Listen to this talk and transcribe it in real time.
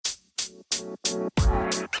Is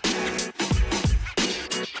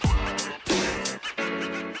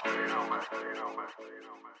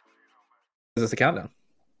this a countdown?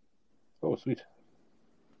 Oh, sweet.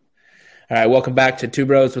 All right, welcome back to Two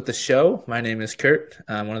Bros with the Show. My name is Kurt.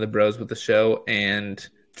 I'm one of the bros with the show, and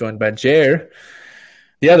joined by Jer,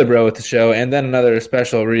 the other bro with the show, and then another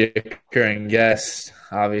special recurring guest,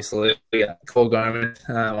 obviously. We got Cole Garmon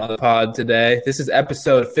on the pod today. This is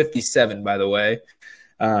episode 57, by the way.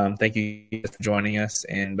 Thank you guys for joining us.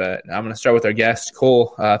 But I'm going to start with our guest,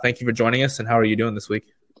 Cole. Thank you for joining us, and how are you doing this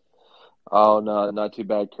week? Oh, no, not too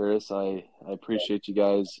bad, Curtis. I appreciate you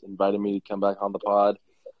guys inviting me to come back on the pod.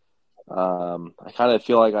 I kind of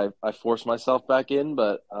feel like I forced myself back in,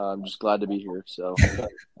 but I'm just glad to be here. So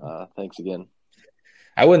thanks again.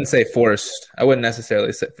 I wouldn't say forced. I wouldn't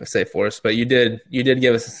necessarily say forced, but you did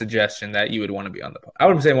give us a suggestion that you would want to be on the pod. I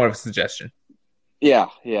would say more of a suggestion. Yeah,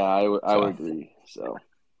 I would agree. So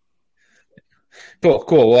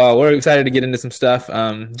cool. Well, we're excited to get into some stuff.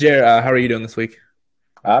 Jer, how are you doing this week?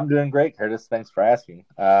 I'm doing great, Curtis. Thanks for asking.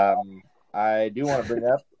 I do want to bring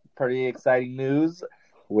up pretty exciting news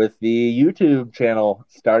with the YouTube channel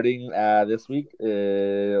starting this week.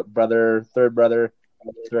 Third bro,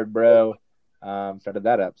 started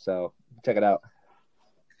that up. So check it out.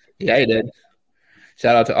 Yeah, he did.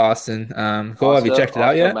 Shout out to Austin. Cole, have you checked it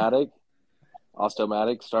out yet?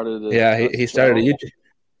 Ostomatic started. Yeah, he started a YouTube.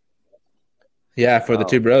 Yeah, for the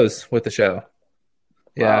Two Bros with the Show.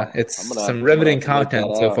 Yeah, wow. It's some riveting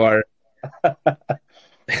content so far.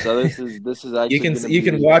 So this is actually you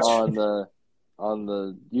can watch on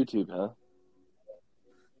the YouTube, huh?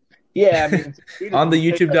 Yeah, I mean on the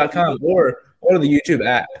YouTube.com or the YouTube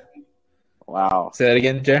app. Wow. Say that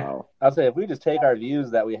again, Jay. Wow. I'll say if we just take our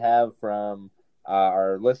views that we have from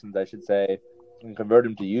our listens, I should say, and convert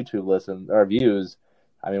them to YouTube listens or views.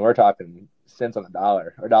 I mean, we're talking cents on the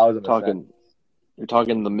dollar or dollars on the cent. You're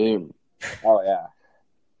talking the moon. Oh yeah.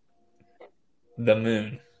 The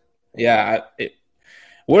moon. Yeah,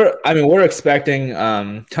 we're expecting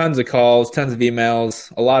tons of calls, tons of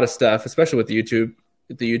emails, a lot of stuff, especially with the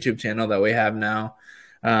YouTube channel that we have now.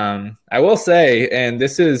 I will say, and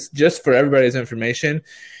this is just for everybody's information,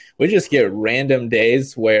 we just get random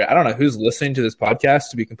days where I don't know who's listening to this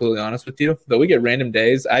podcast, to be completely honest with you, but we get random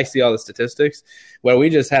days. I see all the statistics where we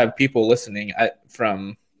just have people listening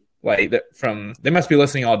they must be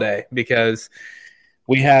listening all day, because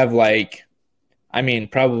we have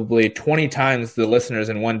probably 20 times the listeners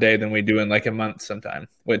in one day than we do in like a month sometime,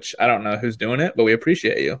 which I don't know who's doing it, but we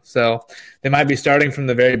appreciate you. So they might be starting from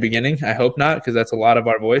the very beginning. I hope not, because that's a lot of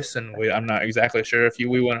our voice, and I'm not exactly sure if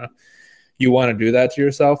you want to do that to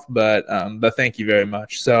yourself, but thank you very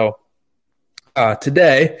much. So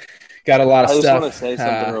today got a lot of stuff. I just want to say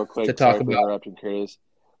something real quick to talk about. Interrupting Curtis.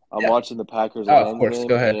 I'm watching the Packers of course.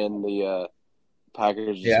 Go ahead. And the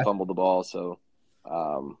Packers just fumbled the ball, so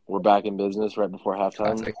we're back in business right before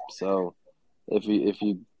halftime. Classic. So if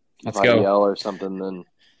I go. yell or something, then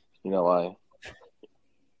you know why.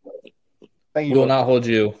 We will not hold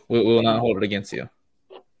you. We will not hold it against you.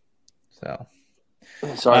 So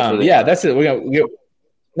sorry. That's it.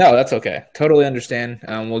 No, that's okay. Totally understand.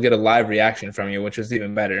 We'll get a live reaction from you, which is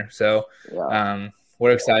even better. So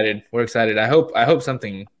we're excited. I hope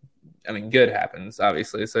something good happens,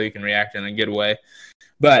 obviously, so you can react in a good way.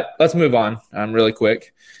 But let's move on really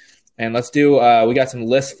quick. And let's do we got some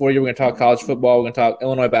lists for you. We're going to talk college football. We're going to talk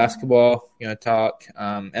Illinois basketball. We're going to talk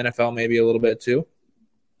NFL maybe a little bit too.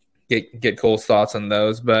 Get Cole's thoughts on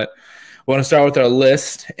those. But we want to start with our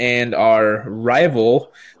list and our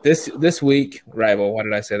rival. This week, rival, why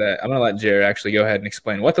did I say that? I'm going to let Jared actually go ahead and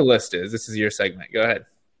explain what the list is. This is your segment. Go ahead.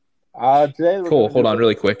 Today cool. Hold on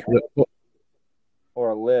really quick.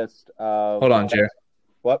 Or a list of... Hold on, Jared.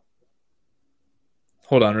 What?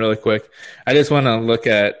 Hold on really quick. I just want to look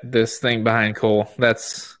at this thing behind Cole.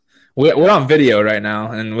 We're on video right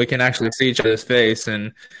now, and we can actually see each other's face,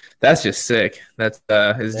 and that's just sick. That's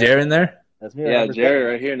is Jared in there? That's me. Yeah,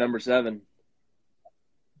 Jared right here, number 7.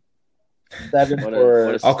 7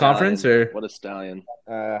 for all conference, or what a stallion.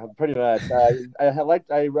 Pretty much. I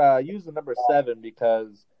used the number 7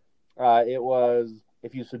 because it was,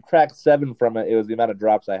 if you subtract 7 from it, it was the amount of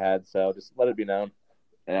drops I had. So just let it be known.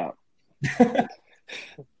 Yeah.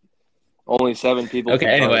 Only 7 people. Okay.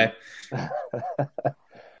 Anyway.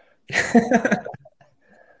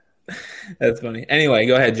 That's funny. Anyway,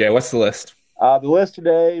 go ahead, Jay. What's the list? The list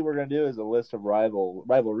today we're going to do is a list of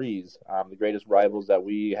rivalries, the greatest rivals that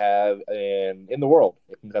we have in the world.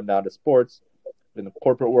 It can come down to sports, in the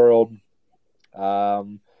corporate world,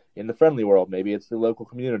 in the friendly world. Maybe it's the local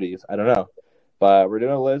communities. I don't know. But we're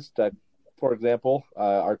doing a list. For example,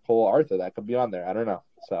 our Cole Arthur, that could be on there. I don't know.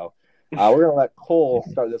 So We're gonna let Cole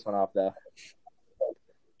start this one off though.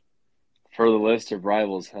 For the list of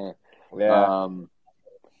rivals, huh? Yeah.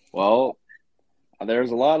 Well,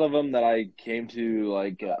 there's a lot of them that I came to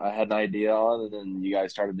I had an idea on, and then you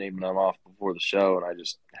guys started naming them off before the show, and I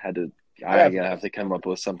just had to. I gotta have to come up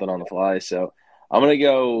with something on the fly. So I'm gonna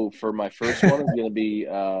go for my first one. Is gonna be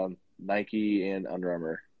Nike and Under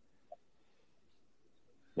Armour.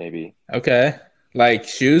 Maybe. Okay. Like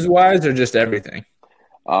shoes wise or just everything?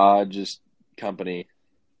 Just companies.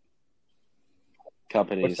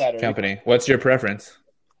 Company. What's your preference?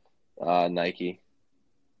 Nike.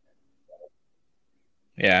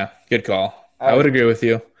 Yeah, good call. I would agree with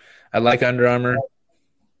you. I like Under Armour,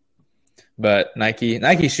 but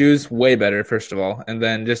Nike shoes way better, first of all, and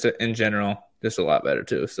then just in general, just a lot better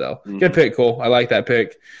too. So good pick, Cole. I like that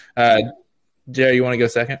pick. Jerry, you want to go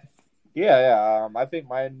second? Yeah. I think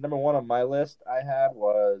my number one on my list I had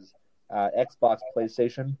was Xbox,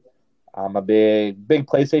 PlayStation. I'm a big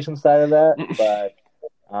PlayStation side of that, but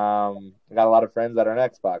I got a lot of friends that are an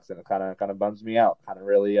Xbox, and it kind of bums me out. Kind of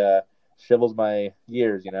really shivels my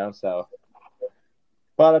gears, So,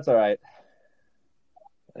 but that's all right.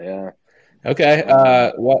 Yeah. Okay.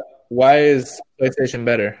 Why is PlayStation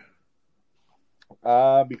better?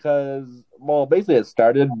 Because basically it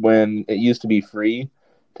started when it used to be free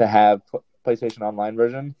to have PlayStation Online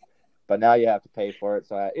version, but now you have to pay for it.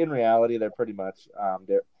 So in reality, they're pretty much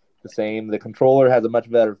they're the same. The controller has a much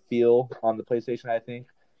better feel on the PlayStation, I think,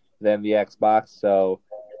 than the Xbox. So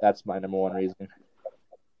that's my number one reason.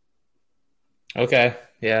 Okay.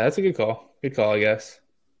 Yeah, that's a good call. Good call, I guess.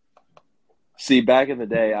 See, back in the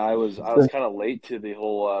day, I was kind of late to the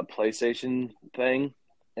whole PlayStation thing,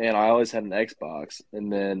 and I always had an Xbox.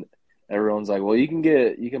 And then everyone's like, "Well, you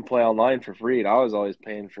can play online for free." And I was always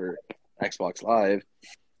paying for Xbox Live.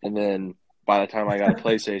 And then by the time I got a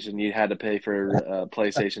PlayStation, you had to pay for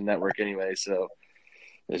PlayStation Network anyway. So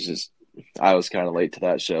it's just I was kind of late to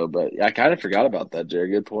that show, but I kind of forgot about that, Jerry.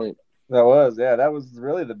 Good point. That was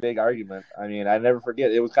really the big argument. I mean, I never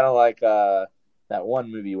forget. It was kind of like that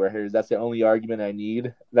one movie where that's the only argument I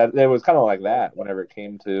need. That it was kind of like that whenever it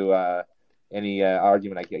came to any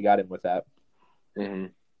argument I got in with that. Mm-hmm.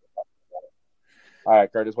 All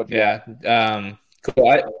right, Curtis, what you got?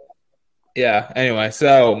 Cool. Anyway,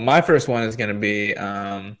 so my first one is going to be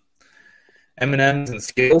M&M's and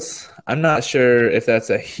Skittles. I'm not sure if that's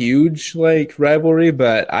a huge rivalry,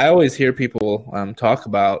 but I always hear people talk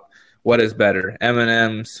about what is better,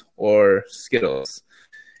 M&M's or Skittles.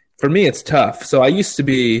 For me, it's tough. So I used to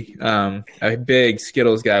be a big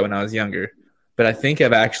Skittles guy when I was younger, but I think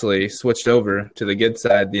I've actually switched over to the good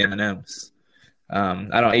side, the M&M's.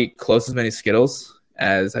 I don't eat close as many Skittles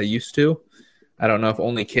as I used to. I don't know if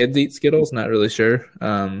only kids eat Skittles. Not really sure.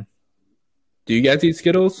 Do you guys eat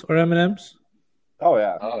Skittles or M&M's? Oh,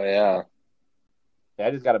 yeah. Yeah, I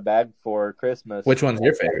just got a bag for Christmas. Which one's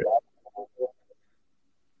your favorite?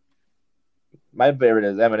 My favorite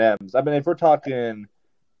is M&M's. I mean, if we're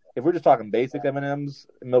just talking basic M&M's,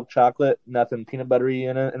 milk chocolate, nothing peanut buttery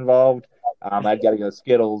involved, I'd got to go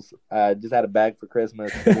Skittles. Just had a bag for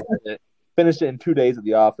Christmas. Finished it in 2 days at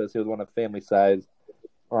the office. It was one of family size.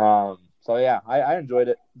 So yeah, I enjoyed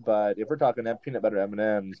it. But if we're talking peanut butter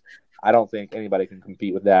M&M's, I don't think anybody can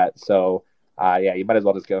compete with that. So yeah, you might as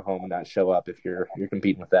well just go home and not show up if you're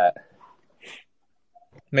competing with that.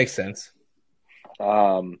 Makes sense.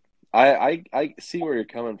 I see where you're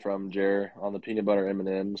coming from, Jer, on the peanut butter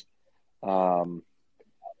M&Ms.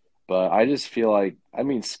 But I just feel like, I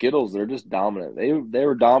mean, Skittles, they're just dominant. They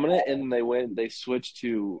were dominant, and they switched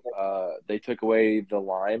to they took away the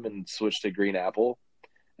lime and switched to green apple,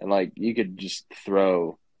 and you could just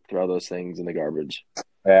throw those things in the garbage.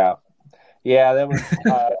 Yeah, that was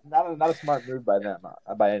not a smart move by them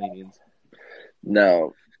by any means.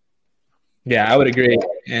 No. Yeah, I would agree.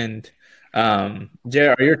 And Jay,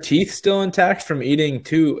 are your teeth still intact from eating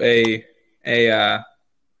a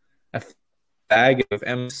bag of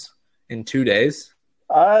M's in 2 days?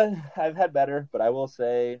 I've had better, but I will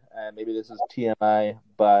say, maybe this is TMI,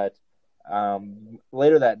 but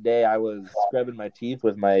later that day I was scrubbing my teeth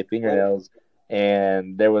with my fingernails,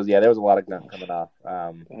 and there was a lot of gunk coming off.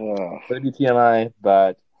 Could be TMI,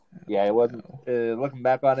 but yeah, it wasn't. Looking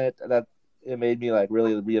back on it, that it made me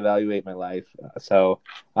really reevaluate my life. So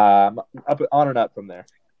on and up from there.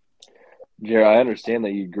 Jared, I understand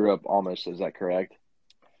that you grew up Amish. Is that correct?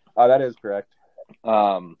 That is correct.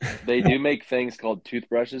 They do make things called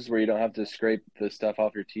toothbrushes where you don't have to scrape the stuff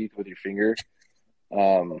off your teeth with your finger.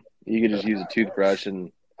 You could just use a toothbrush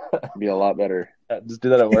and be a lot better. Just do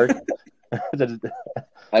that at work.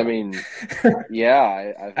 I mean,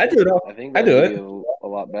 yeah, I do it. I think that would be a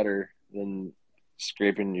lot better than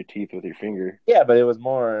scraping your teeth with your finger. Yeah, but it was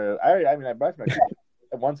more. I mean, I brush my teeth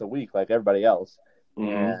once a week, like everybody else.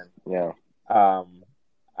 And yeah,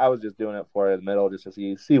 I was just doing it for the middle, just to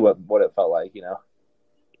see what it felt like, you know.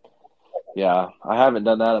 Yeah, I haven't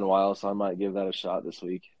done that in a while, so I might give that a shot this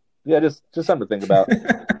week. Yeah, just something to think about.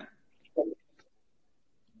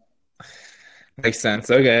 Makes sense.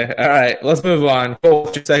 Okay. All right. Let's move on. Cole,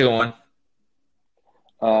 what's your second one?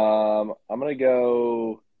 I'm gonna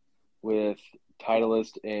go with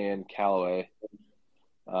Titleist and Callaway.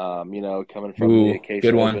 Coming from the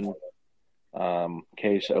Acacia Open,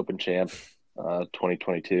 Acacia Open champ,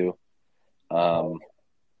 2022.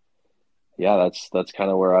 Yeah, that's kind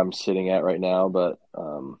of where I'm sitting at right now, but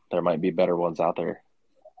there might be better ones out there.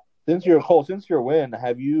 Since your win,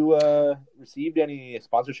 have you received any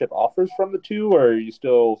sponsorship offers from the two, or are you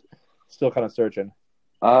still kind of searching?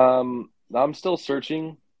 I'm still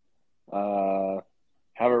searching.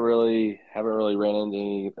 Haven't really ran into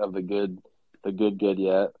any of the good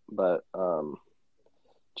yet, but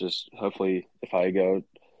just hopefully if I go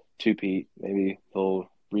to Pete, maybe he'll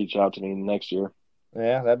reach out to me next year.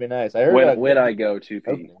 Yeah, that'd be nice. I heard when I go to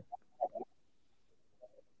Pete.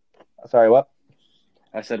 Sorry, what?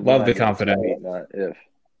 I said love the confidence, not if.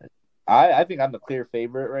 I think I'm the clear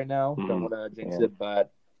favorite right now. Don't want to jinx it,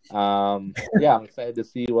 but I'm excited to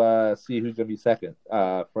see who's going to be second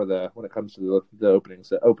when it comes to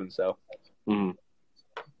the open. So, anyway,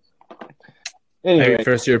 maybe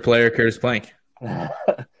first year player Curtis Plank.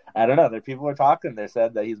 I don't know. People are talking. They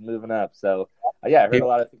said that he's moving up. So I heard a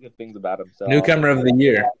lot of good things about him. So newcomer of the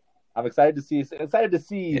year. I'm excited to see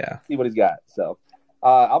what he's got. So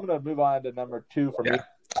I'm going to move on to number 2 for me.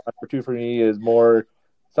 Number 2 for me is more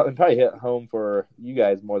something probably hit home for you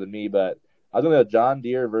guys more than me, but I was going to go John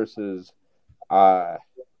Deere versus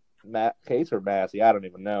Case or Massey. I don't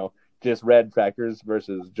even know. Just red tractors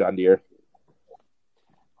versus John Deere.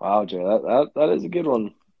 Wow, Jay, that is a good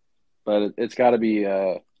one, but it's got to be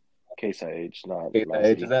Case IH, not Case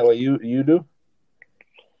IH. Is that what you do?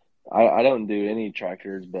 I don't do any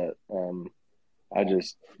tractors, but I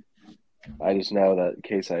just know that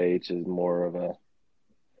Case IH is more of a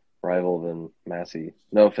rival than Massey.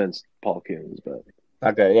 No offense, Paul Coons, but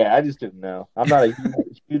okay, yeah, I just didn't know. I'm not a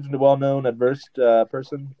huge well-known adverse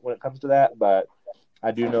person when it comes to that, but I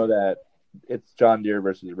do know that it's John Deere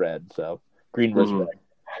versus red, so green versus red.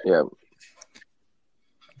 Yeah,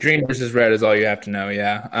 green versus red is all you have to know.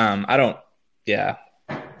 Yeah, I don't. Yeah,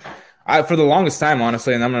 for the longest time,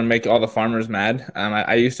 honestly, and I'm gonna make all the farmers mad.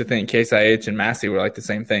 I used to think Case IH and Massey were like the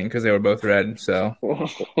same thing because they were both red. So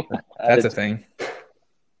that's a thing.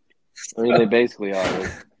 I mean, they basically are.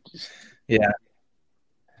 Yeah,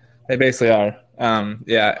 they basically are.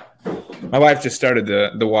 Yeah, my wife just started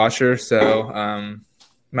the washer, so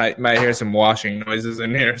might hear some washing noises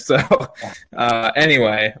in here. So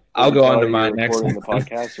anyway, I'll go on to my next one.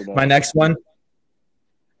 No? My next one,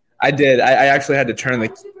 I did. I actually had to turn the.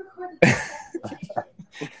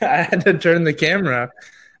 I had to turn the camera.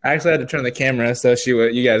 I actually had to turn the camera so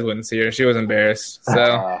you guys wouldn't see her. She was embarrassed.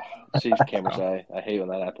 So she's camera shy. I hate when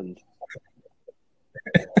that happens.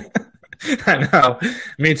 I know.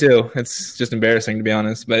 Me too. It's just embarrassing, to be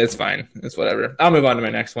honest, but it's fine. It's whatever. I'll move on to my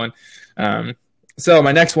next one. So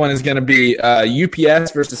my next one is going to be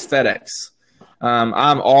UPS versus FedEx.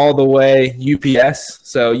 I'm all the way UPS,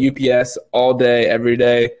 so UPS all day, every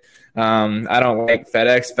day. I don't like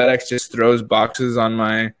FedEx. FedEx just throws boxes on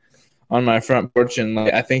my front porch, and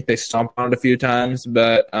I think they stomp on it a few times.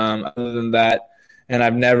 But other than that, and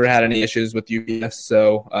I've never had any issues with UPS,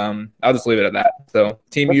 so I'll just leave it at that. So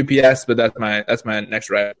team UPS, but that's my next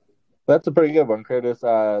ride. That's a pretty good one, Curtis.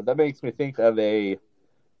 That makes me think of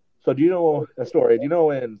So do you know a story? Do you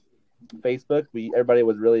know in Facebook, everybody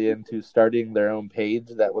was really into starting their own page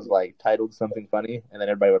that was titled something funny, and then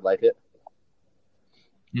everybody would like it?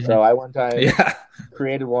 Mm-hmm. So I one time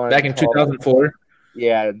created one back in 2004.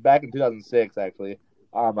 Yeah, back in 2006 actually.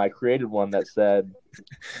 I created one that said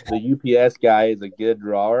the UPS guy is a good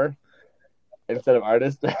drawer instead of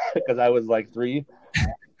artist because I was 3,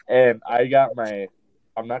 and I got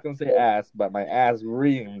I'm not going to say ass, but my ass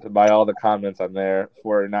reamed by all the comments on there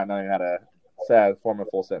for not knowing how to form a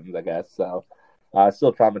full sentence, I guess. So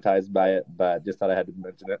still traumatized by it, but just thought I had to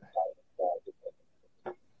mention it.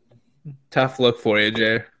 Tough look for you,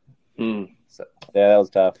 Jay. So, yeah, that was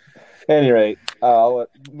tough. At any rate, I'll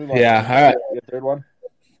move on. Yeah, all right. Your third one?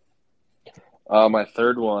 My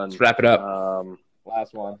third one. Let's wrap it up.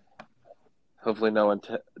 Last one. Hopefully no one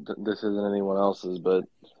this isn't anyone else's, but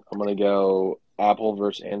I'm going to go Apple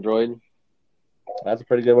versus Android. That's a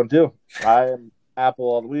pretty good one too. I am Apple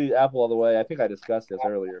all the way. I think I discussed this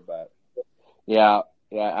earlier, but yeah,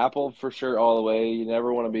 Yeah, Apple for sure all the way. You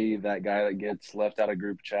never want to be that guy that gets left out of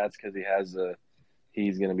group chats because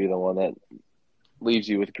he's going to be the one that leaves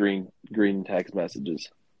you with green text messages.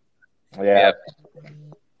 Yeah.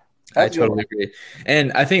 I totally agree.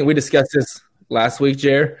 And I think we discussed this last week,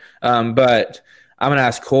 Jer. But I'm going to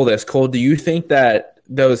ask Cole this. Cole, do you think that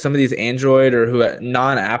some of these Android or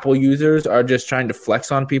non-Apple users are just trying to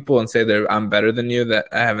flex on people and say I'm better than you that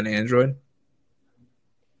I have an Android?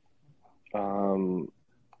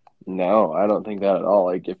 No, I don't think that at all.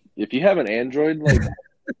 Like if you have an Android, like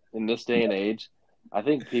in this day and age, I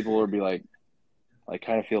think people would be like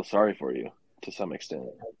kind of feel sorry for you to some extent.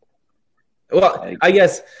 Well, like, I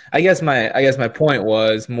guess my point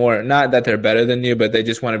was more not that they're better than you, but they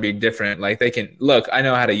just want to be different. Like they can look. I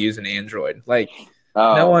know how to use an Android. Like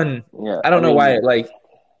no one. Yeah, I don't know why. Like,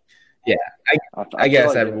 yeah, I guess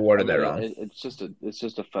like I've worded that wrong. It's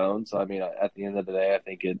just a phone. So I mean, at the end of the day, I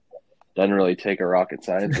think it doesn't really take a rocket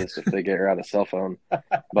scientist if they get around a cell phone.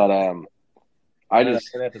 But I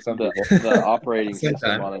just the operating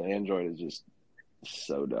system on an Android is just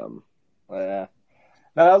so dumb. Yeah.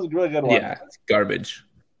 No, that was a really good one. Yeah, it's garbage.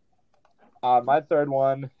 My third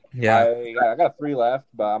one, I got 3 left,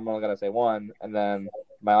 but I'm only going to say one, and then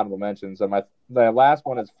my honorable mention. So my last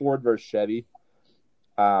one is Ford versus Chevy.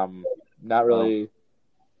 Not really.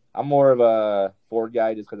 I'm more of a Ford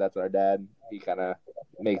guy just because that's our dad. He kind of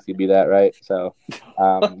makes you be that, right? So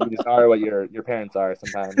you just are what your parents are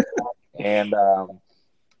sometimes. And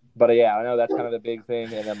but yeah, I know that's kind of the big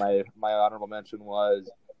thing. And then my honorable mention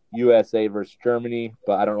was USA versus Germany,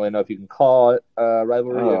 but I don't really know if you can call it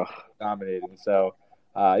rivalry. It's dominating. So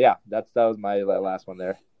yeah, that was my last one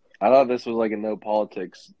there. I thought this was like a no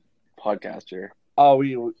politics podcast here. Oh,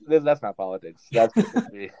 that's not politics. That's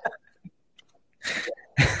me.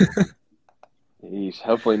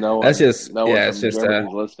 Hopefully no one. That's just no one it's just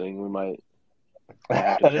listening. We might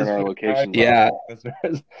have to turn our location. Yeah.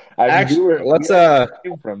 Actually, let's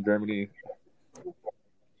from Germany.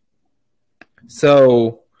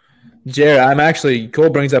 So, Jared, Cole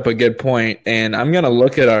brings up a good point, and I'm gonna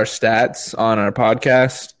look at our stats on our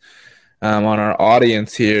podcast, on our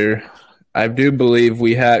audience here. I do believe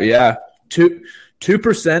we have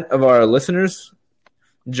 2% of our listeners,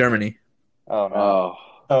 Germany. Oh no.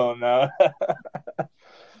 Oh no! All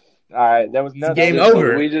right, that was game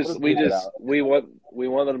over. We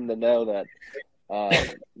wanted them to know that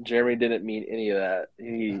Jeremy didn't mean any of that.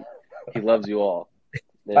 He loves you all.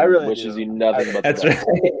 I really wishes you nothing but that's the best.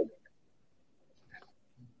 Right.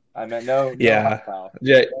 I meant no. Yeah.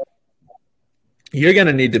 You're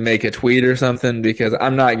gonna need to make a tweet or something because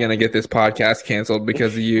I'm not gonna get this podcast canceled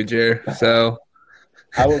because of you, Jer. So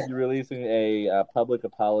I will be releasing a public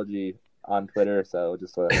apology on Twitter, so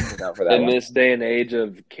just look out for that. In this day and age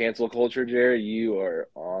of cancel culture, Jerry, you are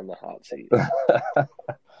on the hot seat.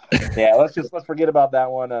 Yeah, let's forget about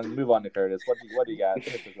that one and move on to Curtis. What do you got?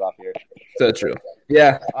 Finish this off here. So true.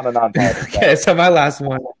 Yeah. On a non-politics. Okay, so my last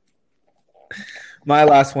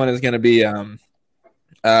one is going to be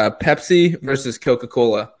Pepsi versus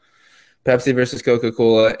Coca-Cola. Pepsi versus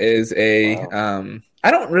Coca-Cola is I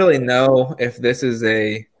don't really know if this is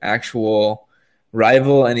a actual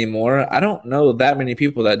rival anymore. I don't know that many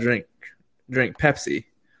people that drink Pepsi,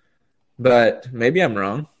 but maybe I'm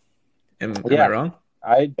wrong. Am I wrong?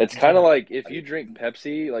 It's kind of like if you drink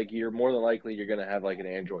Pepsi, like you're more than likely you're gonna have like an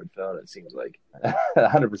Android phone. It seems like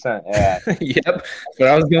 100%. Yeah. Yep. But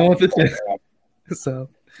I was going with it too. So,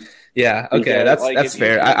 yeah. Okay, that's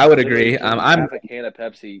fair. I would agree. I'm a can of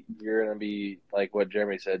Pepsi. You're gonna be like what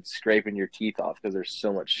Jeremy said, scraping your teeth off because there's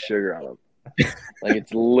so much sugar on them. Like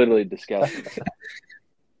it's literally disgusting.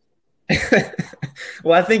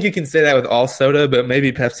 Well, I think you can say that with all soda, but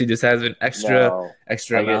maybe Pepsi just has an extra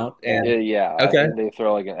amount. Yeah. Okay. I think they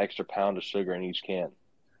throw like an extra pound of sugar in each can.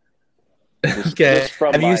 Okay.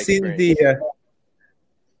 Have you seen the?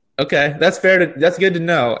 Okay, that's fair. That's good to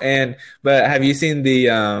know. But have you seen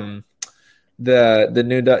the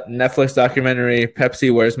new Netflix documentary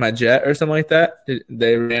Pepsi Where's My Jet or something like that?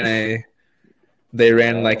 They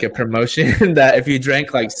ran like a promotion that if you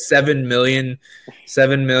drank like 7 million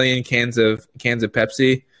cans of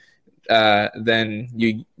Pepsi, then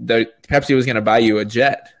Pepsi was going to buy you a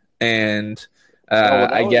jet. And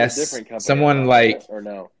I guess someone like or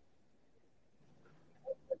no.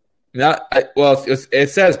 It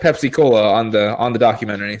says Pepsi Cola on the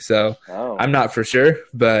documentary, so I'm not for sure,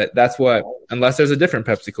 but that's unless there's a different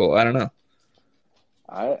Pepsi Cola, I don't know.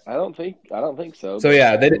 I don't think so. So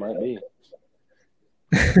yeah, they might be.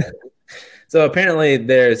 So apparently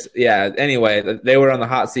anyway, they were on the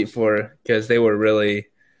hot seat because they were really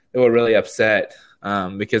upset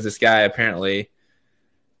because this guy apparently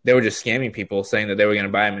they were just scamming people saying that they were going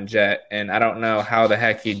to buy him in jet. And I don't know how the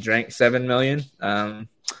heck he drank $7 million.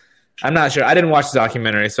 I'm not sure. I didn't watch the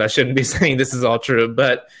documentary, so I shouldn't be saying this is all true,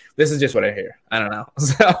 but this is just what I hear. I don't know.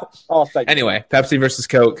 So anyway, Pepsi versus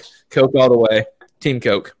Coke. Coke all the way. Team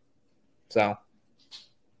Coke. So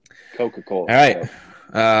Coca-Cola. All right.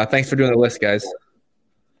 Thanks for doing the list, guys.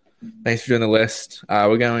 Thanks for doing the list.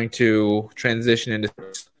 We're going to transition into –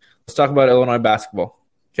 let's talk about Illinois basketball,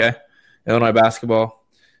 okay? Illinois basketball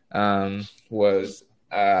was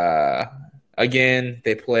again,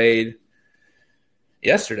 they played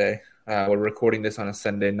yesterday. We're recording this on a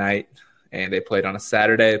Sunday night, and they played on a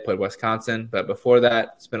Saturday. They played Wisconsin. But before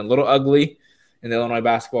that, it's been a little ugly in the Illinois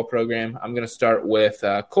basketball program. I'm going to start with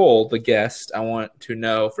Cole, the guest. I want to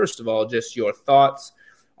know, first of all, just your thoughts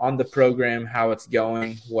on the program, how it's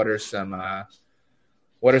going. What are some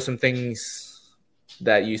things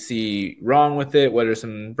that you see wrong with it? What are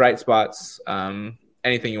some bright spots?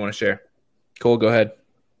 Anything you want to share? Cole, go ahead.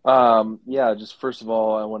 Yeah, just first of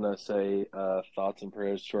all, I want to say thoughts and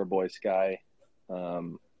prayers to our boy Sky. I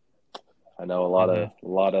know a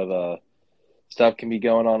lot of stuff can be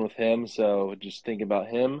going on with him, so just think about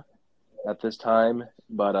him at this time.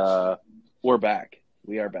 But we're back.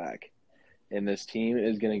 We are back, and this team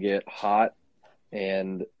is going to get hot.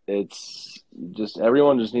 And it's just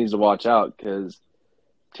everyone just needs to watch out because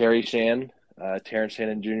Terry Shan, Terrence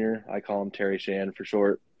Shannon Jr. I call him Terry Shan for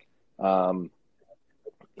short.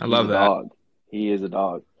 I love that. Dog. He is a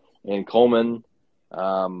dog. And Coleman,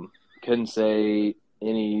 couldn't say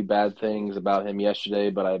any bad things about him yesterday,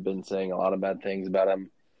 but I've been saying a lot of bad things about him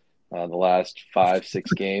the last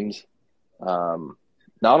 5-6 games. Not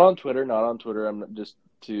on Twitter. I'm just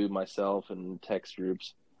to myself and text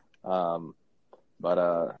groups. So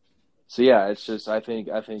yeah, it's just I think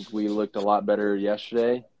we looked a lot better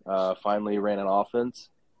yesterday. Finally ran an offense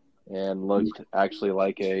and looked actually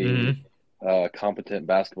like a competent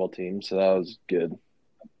basketball team. So that was good.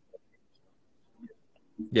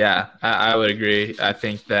 Yeah, I would agree. I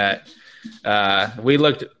think that we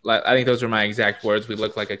looked like, I think those were my exact words. We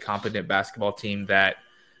looked like a competent basketball team that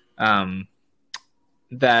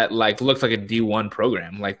like looks like a D1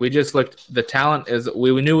 program. Like we just looked, the talent is,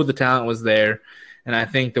 we knew the talent was there. And I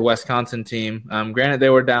think the Wisconsin team, granted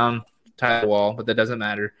they were down tie the wall, but that doesn't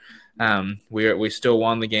matter. We still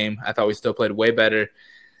won the game. I thought we still played way better.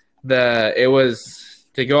 It was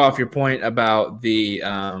to go off your point about the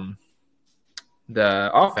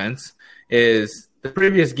offense is the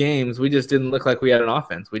previous games we just didn't look like we had an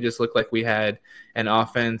offense. We just looked like we had an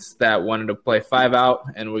offense that wanted to play 5 out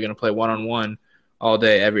and we're going to play 1-on-1 all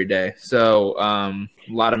day every day. So a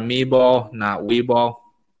lot of me ball, not we ball.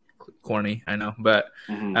 Corny, I know, but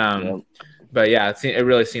but yeah, it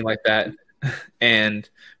really seemed like that.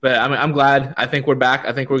 But I'm glad. I think we're back.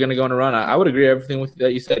 I think we're going to go on a run. I would agree with everything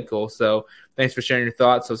that you said, Cole. So thanks for sharing your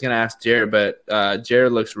thoughts. I was going to ask Jared, but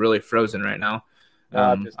Jared looks really frozen right now.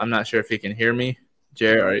 I'm not sure if he can hear me.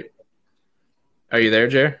 Jared, are you there,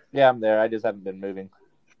 Jared? Yeah, I'm there. I just haven't been moving.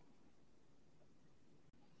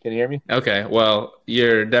 Can you hear me? Okay. Well,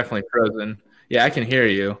 you're definitely frozen. Yeah, I can hear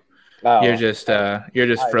you. Oh. You're just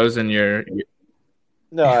frozen.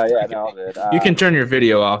 No, good. You can turn your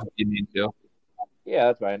video off if you need to. Yeah,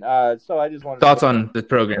 that's fine. So I just wanted thoughts on the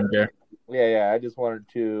program, Jared. Yeah. I just wanted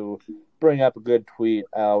to bring up a good tweet.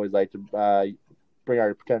 I always like to bring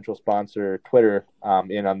our potential sponsor, Twitter,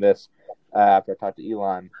 in on this after I talked to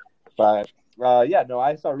Elon. But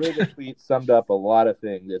I saw a really good tweet, summed up a lot of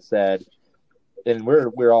things. It said, and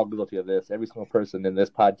we're all guilty of this. Every single person in this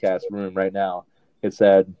podcast room right now. It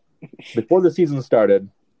said, before the season started,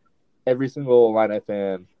 every single Illini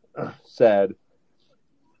fan said,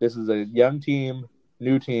 this is a young team,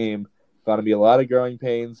 new team, going to be a lot of growing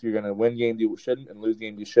pains. You're going to win games you shouldn't and lose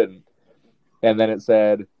games you shouldn't. And then it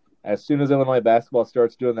said, as soon as Illinois basketball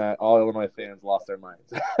starts doing that, all Illinois fans lost their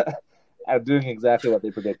minds. And doing exactly what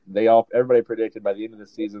they predicted. Everybody predicted by the end of the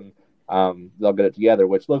season they'll get it together,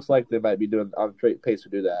 which looks like they might be doing on pace to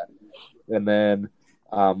do that. And then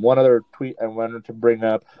one other tweet I wanted to bring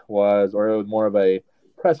up was more of a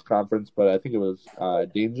press conference, but I think it was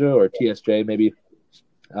Danger or TSJ maybe.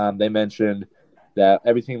 They mentioned that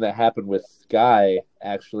everything that happened with Sky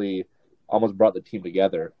actually almost brought the team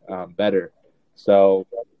together better. So,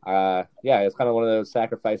 it's kind of one of those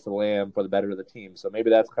sacrifice the lamb for the better of the team. So maybe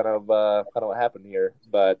that's kind of what happened here.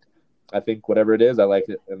 But I think whatever it is, I like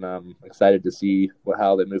it, and I'm excited to see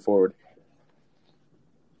how they move forward.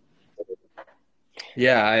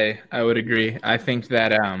 Yeah, I would agree. I think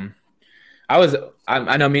that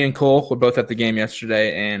I know me and Cole were both at the game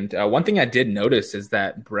yesterday, and one thing I did notice is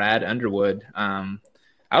that Brad Underwood, I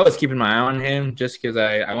was keeping my eye on him just because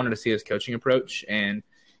I wanted to see his coaching approach, and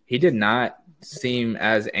he did not seem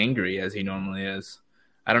as angry as he normally is.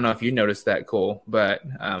 I don't know if you noticed that, Cole, but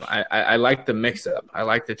I like the mix-up. I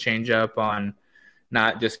like the change-up on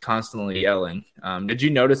not just constantly yelling. Did you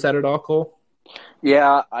notice that at all, Cole?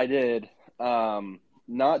 Yeah, I did.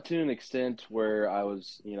 Not to an extent where I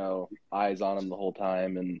was, eyes on him the whole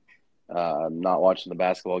time and not watching the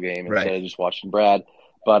basketball game instead of just watching Brad.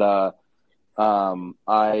 But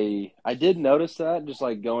I did notice that just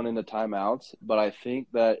like going into timeouts, but I think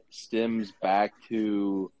that stems back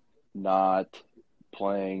to not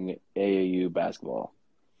playing AAU basketball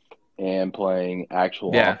and playing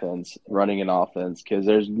actual offense, running an offense, because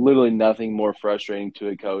there's literally nothing more frustrating to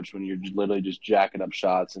a coach when you're literally just jacking up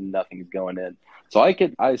shots and nothing's going in. So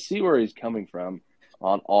I see where he's coming from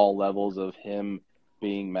on all levels of him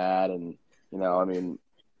being mad. And,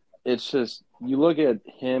 it's just, you look at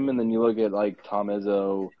him and then you look at like Tom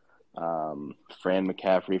Izzo, Fran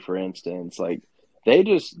McCaffrey, for instance, like they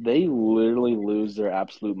literally lose their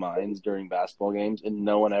absolute minds during basketball games and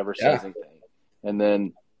no one ever says anything. And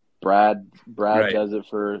then Brad does it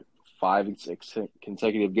for 5 and 6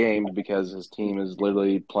 consecutive games because his team is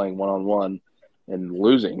literally playing one-on-one and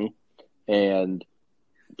losing, and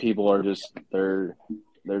people are just they're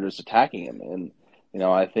just attacking him. And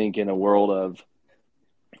I think in a world of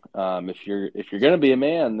if you're going to be a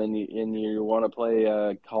man, then you want to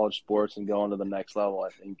play college sports and go on to the next level,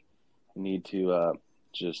 I think you need to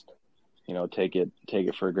just take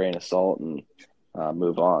it for a grain of salt and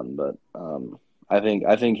move on. But I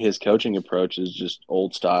think his coaching approach is just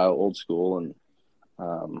old style, old school, and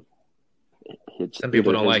some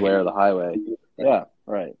people don't like way it. or the highway. Yeah,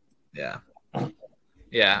 right. Yeah.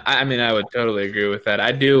 Yeah, I mean, I would totally agree with that.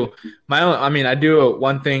 I do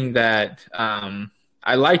one thing that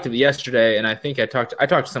I liked yesterday, and I think I talked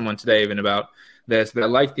to someone today even about this, but I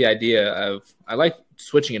like the idea of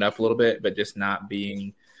switching it up a little bit, but just not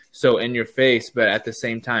being so in your face. But at the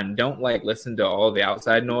same time, don't listen to all the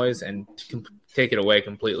outside noise and take it away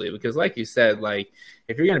completely. Because like you said, like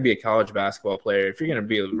if you're going to be a college basketball player, if you're going to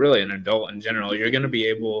be really an adult in general, you're going to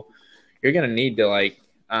need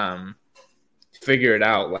to figure it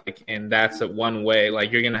out. And that's one way.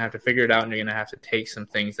 Like you're going to have to figure it out, and you're going to have to take some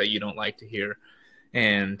things that you don't like to hear.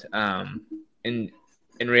 And in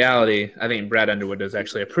reality, I think Brad Underwood does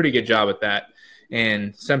actually a pretty good job at that.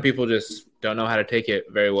 And some people just don't know how to take it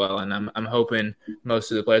very well. And I'm hoping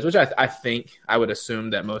most of the players, which I think I would assume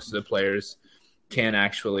that most of the players can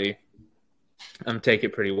actually take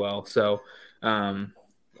it pretty well. So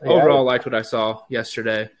overall, I liked what I saw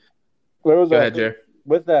yesterday. Go ahead, Jer.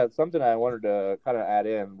 With that, something I wanted to kind of add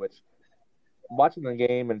in, which watching the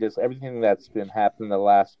game and just everything that's been happening the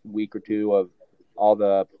last week or two of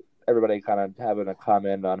everybody kind of having a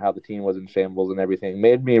comment on how the team was in shambles and everything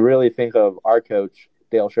made me really think of our coach,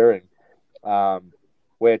 Dale Schuring,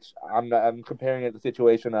 which I'm comparing it to the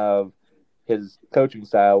situation of his coaching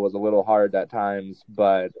style was a little hard at times,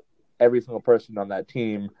 but every single person on that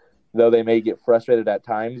team, though they may get frustrated at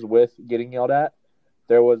times with getting yelled at,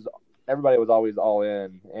 everybody was always all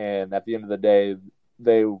in, and at the end of the day,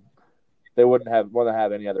 they wouldn't want to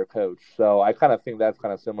have any other coach. So I kind of think that's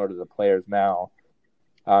kind of similar to the players now.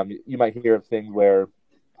 You might hear of things where,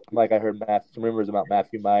 like I heard some rumors about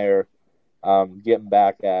Matthew Meyer getting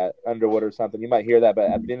back at Underwood or something. You might hear that, but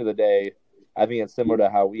at the end of the day, I think it's similar to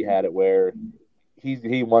how we had it, where he's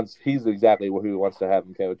exactly who he wants to have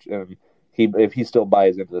him coach, and if he still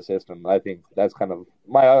buys into the system, I think that's kind of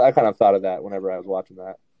I kind of thought of that whenever I was watching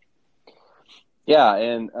that. Yeah,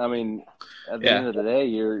 and I mean, at the end of the day,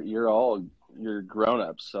 you're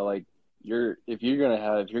grown-ups. So like if you're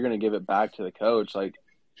gonna give it back to the coach, like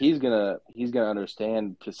he's gonna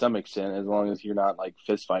understand to some extent, as long as you're not like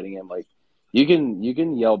fist fighting him. Like you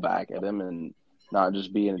can yell back at him and not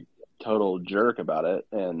just be a total jerk about it.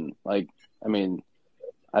 And like, I mean,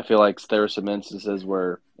 I feel like there were some instances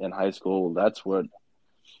where in high school, that's what,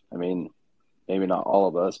 I mean, maybe not all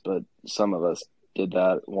of us, but some of us did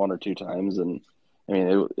that 1 or 2 times. And I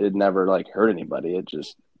mean, it never like hurt anybody.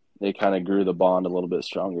 It kind of grew the bond a little bit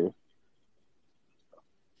stronger.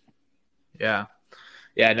 Yeah.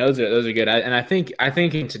 Yeah, those are good. And I think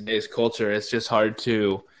in today's culture, it's just hard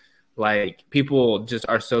to, like, people just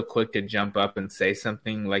are so quick to jump up and say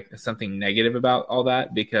something negative about all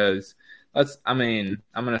that, because I'm going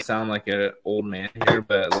to sound like an old man here,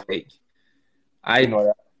 but like, I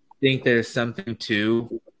think there's something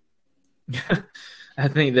to, I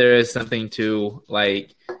think there is something to,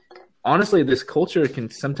 like, honestly, this culture can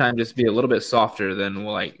sometimes just be a little bit softer than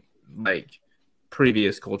like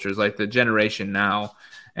previous cultures, like the generation now.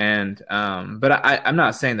 And but I'm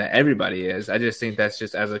not saying that everybody is. I just think that's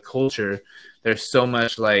just, as a culture, there's so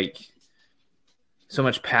much so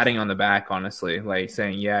much patting on the back, honestly, like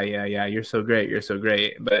saying, yeah, you're so great,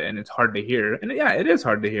 and it's hard to hear, and yeah, it is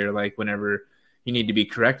hard to hear, like whenever you need to be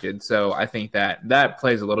corrected. So I think that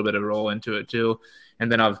plays a little bit of a role into it too. And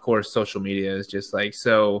then of course social media is just like,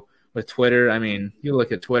 so with Twitter, I mean, you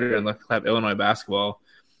look at Twitter and look at Illinois basketball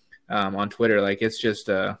on Twitter, like it's just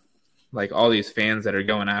like all these fans that are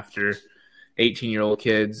going after 18-year-old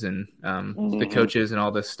kids and the coaches and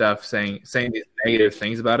all this stuff, saying these negative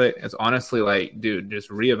things about it. It's honestly like, dude, just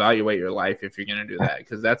reevaluate your life if you're gonna do that,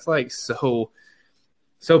 because that's like so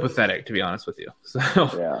pathetic, to be honest with you. So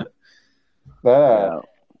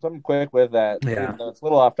something quick with that. Yeah, it's a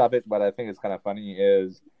little off topic, but I think it's kind of funny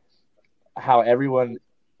is how everyone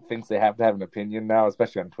thinks they have to have an opinion now,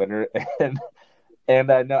 especially on Twitter.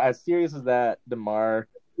 And I know, as serious as that DeMar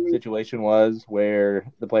situation was,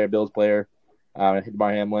 where the Bills player,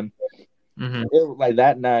 DeMar Hamlin, like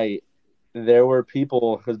that night, there were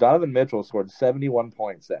people, because Donovan Mitchell scored 71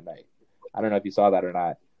 points that night. I don't know if you saw that or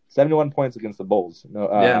not. 71 points against the Bulls.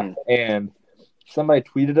 And somebody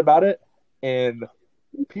tweeted about it, and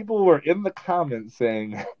people were in the comments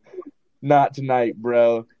saying, "Not tonight,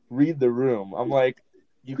 bro. Read the room." I'm like,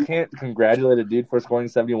 you can't congratulate a dude for scoring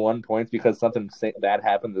 71 points because something bad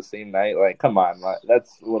happened the same night. Like, come on,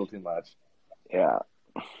 that's a little too much. Yeah.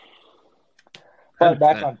 But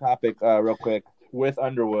back on topic, real quick, with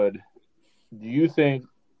Underwood, do you think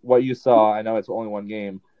what you saw? I know it's only one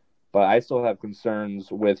game, but I still have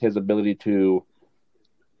concerns with his ability to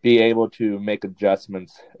be able to make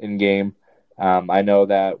adjustments in game. I know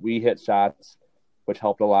that we hit shots, which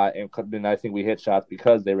helped a lot, and I think we hit shots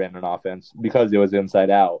because they ran an offense, because it was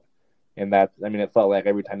inside out, and it felt like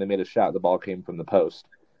every time they made a shot, the ball came from the post.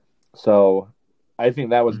 So I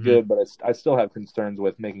think that was good, but I still have concerns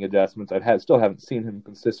with making adjustments. Still haven't seen him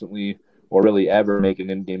consistently or really ever make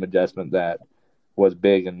an in-game adjustment that was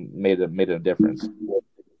big and made a difference.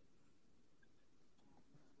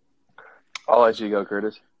 I'll let you go,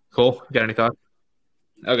 Curtis. Cool. Got any thoughts?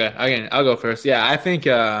 Okay, I'll go first. Yeah, I think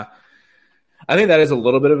that is a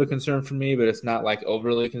little bit of a concern for me, but it's not like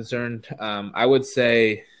overly concerned. I would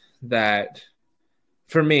say that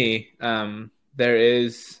for me, there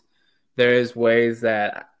is ways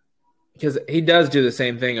that, because he does do the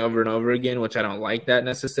same thing over and over again, which I don't like that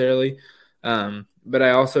necessarily. But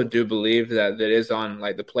I also do believe that is on,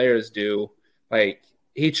 like, the players do, like,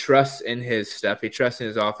 he trusts in his stuff. He trusts in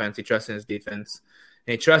his offense. He trusts in his defense.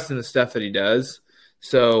 And he trusts in the stuff that he does.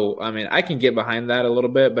 So, I mean, I can get behind that a little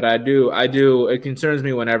bit, but I do, it concerns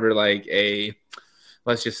me whenever, like,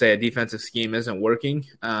 let's just say a defensive scheme isn't working,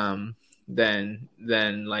 then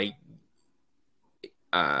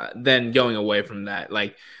going away from that.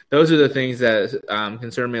 Like, those are the things that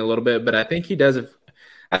concern me a little bit, but I think he does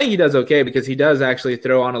okay, because he does actually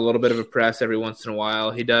throw on a little bit of a press every once in a while.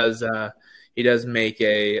 He does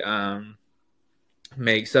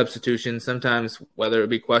make substitutions sometimes, whether it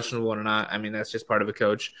be questionable or not. I mean, that's just part of a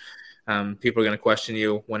coach. People are going to question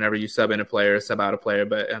you whenever you sub in a player, sub out a player,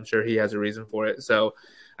 but I'm sure he has a reason for it. So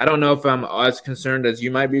I don't know if I'm as concerned as you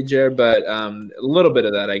might be, Jared, but a little bit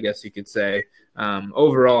of that, I guess you could say.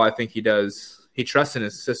 Overall, I think he trusts in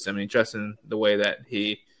his system. He trusts in the way that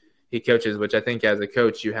he coaches, which I think as a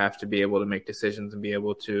coach, you have to be able to make decisions and be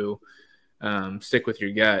able to stick with your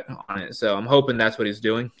gut on it. So I'm hoping that's what he's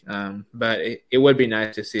doing. But it would be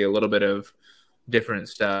nice to see a little bit of different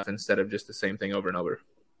stuff instead of just the same thing over and over.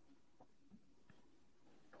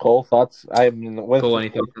 Cole, thoughts? Cole,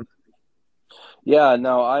 anything? Yeah,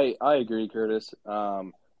 no, I agree, Curtis.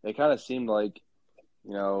 It kind of seemed like,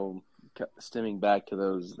 stemming back to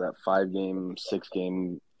that 5-game,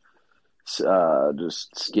 6-game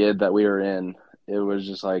just skid that we were in, it was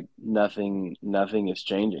just like nothing is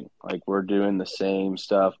changing. Like, we're doing the same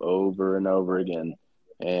stuff over and over again.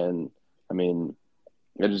 And, I mean,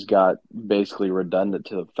 it just got basically redundant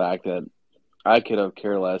to the fact that I could have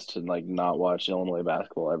cared less to, like, not watch Illinois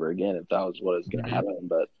basketball ever again if that was what was going to happen.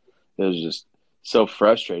 But it was just so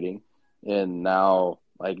frustrating. And now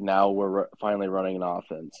we're finally running an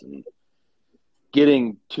offense and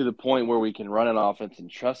getting to the point where we can run an offense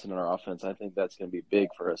and trust in our offense. I think that's going to be big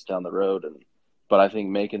for us down the road. But I think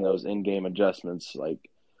making those in-game adjustments, like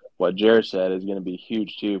what Jared said, is going to be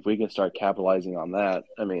huge too. If we can start capitalizing on that,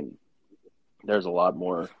 I mean, there's a lot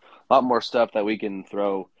more stuff that we can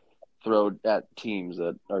throw at teams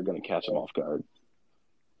that are going to catch them off guard.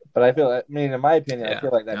 But in my opinion, I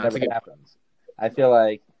feel like that never happens. I feel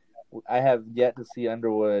like I have yet to see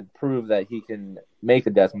Underwood prove that he can make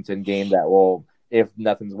adjustments in game that will, if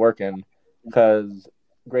nothing's working. Because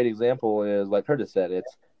great example is, like Curtis said,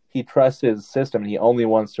 he trusts his system and he only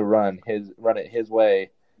wants to run it his way.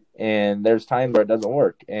 And there's times where it doesn't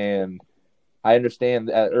work. And I understand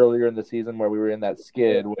that earlier in the season where we were in that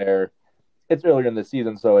skid where it's earlier in the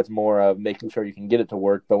season, so it's more of making sure you can get it to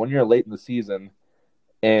work. But when you're late in the season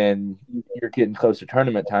and you're getting close to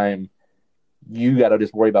tournament time, you got to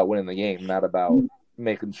just worry about winning the game, not about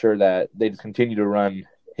making sure that they just continue to run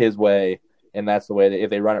his way. And that's the way that if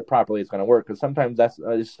they run it properly, it's going to work. Because sometimes that's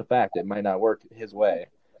just a fact. It might not work his way.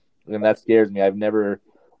 And that scares me. I've never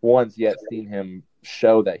once yet seen him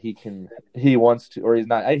show that he wants to, or he's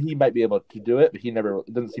not. He might be able to do it, but he never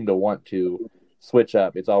doesn't seem to want to switch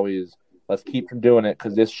up. It's always, let's keep doing it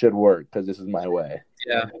because this should work because this is my way.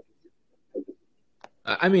 Yeah.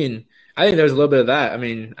 I mean, I think there's a little bit of that. I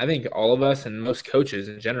mean, I think all of us and most coaches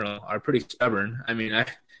in general are pretty stubborn. I mean,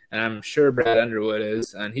 I'm sure Brad Underwood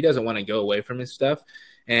is, and he doesn't want to go away from his stuff.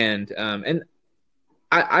 And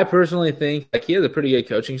I personally think like he has a pretty good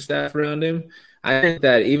coaching staff around him. I think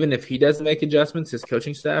that even if he doesn't make adjustments, his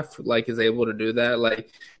coaching staff like is able to do that. Like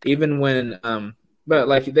even when but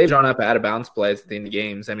like they've drawn up out of bounds plays at the end of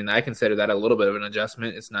games. I mean, I consider that a little bit of an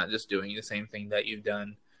adjustment. It's not just doing the same thing that you've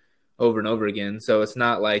done over and over again. So it's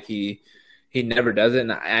not like he never does it.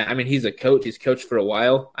 And I mean, he's a coach. He's coached for a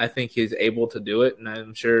while. I think he's able to do it. And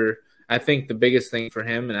I think the biggest thing for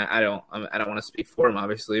him, and I don't want to speak for him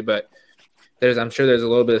obviously, but I'm sure there's a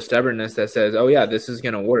little bit of stubbornness that says, oh yeah, this is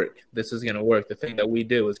going to work. This is going to work. The thing that we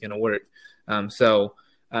do is going to work.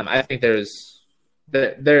 I think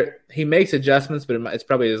he makes adjustments, but it's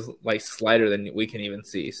probably like slighter than we can even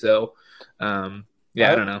see. So,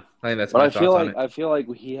 yeah, I don't know. I think that's my thoughts on it. I feel like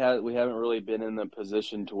we haven't really been in the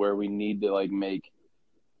position to where we need to like make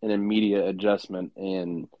an immediate adjustment.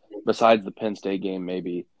 And besides the Penn State game,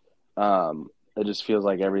 maybe it just feels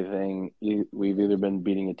like everything we've either been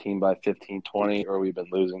beating a team by 15, 20, or we've been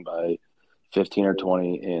losing by 15 or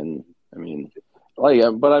 20. And I mean,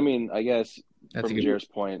 I guess that's from Jared's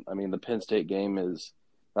point, I mean, the Penn State game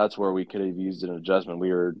that's where we could have used an adjustment.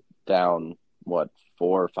 We were down 4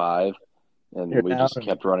 or 5. And we just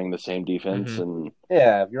kept running the same defense. Mm-hmm. And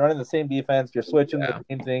yeah, if you're running the same defense, you're switching the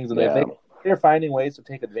same things, and if they're finding ways to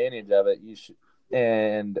take advantage of it,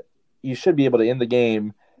 you should be able to, in the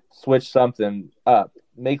game, switch something up,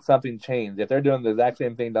 make something change. If they're doing the exact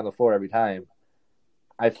same thing down the floor every time,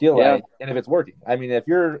 I feel like, and if it's working, I mean, if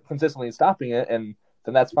you're consistently stopping it, then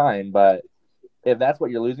that's fine. But if that's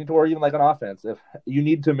what you're losing to, or even like on offense, if you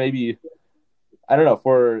need to maybe, I don't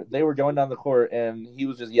know, they were going down the court and he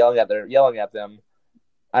was just yelling at them.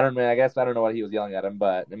 I don't know what he was yelling at them,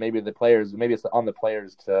 but maybe it's on the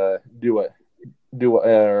players to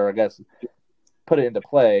or I guess put it into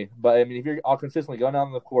play. But I mean, if you're all consistently going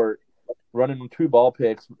down the court, running 2 ball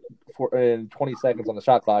picks in 20 seconds on the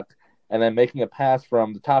shot clock, and then making a pass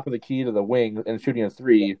from the top of the key to the wing and shooting a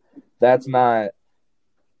 3, that's not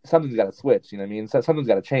something's got to switch. You know what I mean? So something's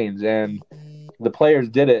got to change, and the players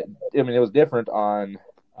did it. I mean, it was different on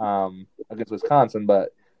against Wisconsin, but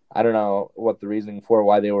I don't know what the reasoning for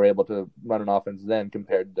why they were able to run an offense then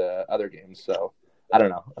compared to other games. So I don't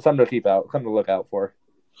know. Something to look out for.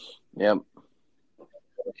 Yep.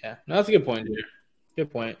 Yeah, no, that's a good point, dude.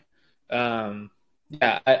 Good point. Yeah,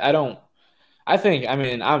 I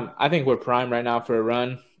think we're primed right now for a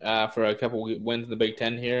run, for a couple wins in the Big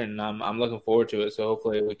Ten here, and I'm looking forward to it. So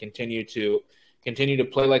hopefully we continue to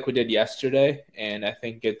play like we did yesterday, and I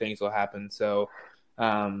think good things will happen. So,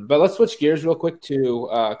 but let's switch gears real quick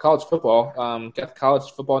to college football. Got the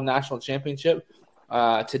college football national championship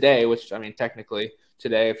today, which I mean technically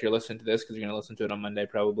today if you're listening to this, because you're going to listen to it on Monday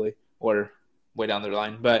probably, or way down the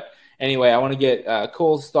line. But anyway, I want to get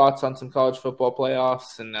Cole's thoughts on some college football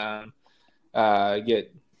playoffs and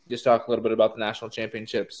just talk a little bit about the national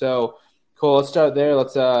championship. So, Cole, let's start there.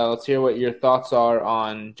 Let's hear what your thoughts are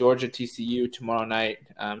on Georgia TCU tomorrow night.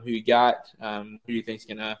 Who you got? Who do you think's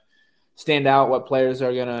gonna stand out? What players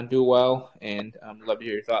are gonna do well? And love to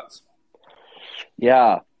hear your thoughts.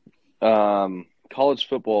 Yeah, college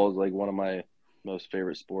football is like one of my most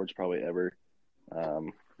favorite sports probably ever.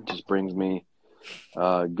 It just brings me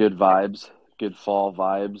good vibes, good fall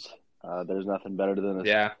vibes. There's nothing better than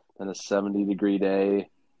a 70-degree day,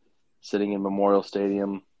 sitting in Memorial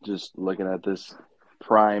Stadium, just looking at this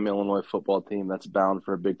prime Illinois football team that's bound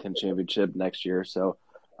for a Big Ten championship next year. So,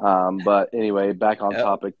 but anyway, back on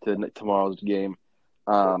topic to tomorrow's game.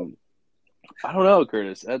 I don't know,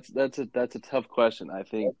 Curtis. That's a tough question. I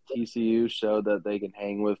think TCU showed that they can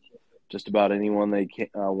hang with just about anyone they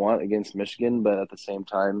want against Michigan, but at the same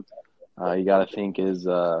time, you got to think is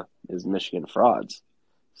Michigan frauds.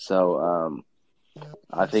 So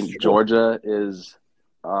I think Georgia is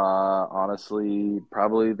honestly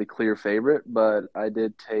probably the clear favorite, but I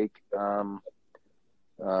did take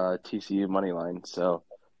TCU money line. So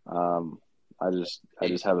I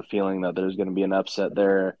just have a feeling that there's going to be an upset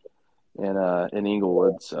there in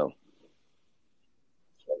Inglewood. So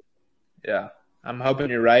yeah, I'm hoping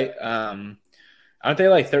you're right. Aren't they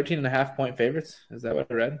like 13.5-point favorites? Is that what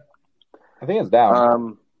I read? I think it's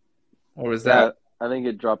down. Or was that? I think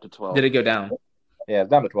it dropped to 12. Did it go down? Yeah,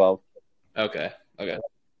 it's down to 12. Okay.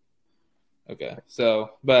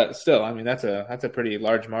 So, but still, I mean, that's a pretty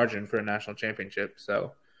large margin for a national championship.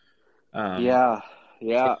 So, yeah.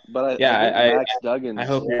 But I think Max Duggan's I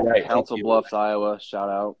hope you're right. Council Bluffs, Iowa,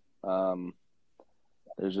 shout out.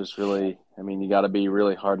 There's just really, I mean, you got to be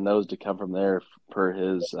really hard nosed to come from there per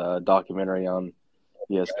his documentary on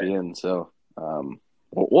ESPN. So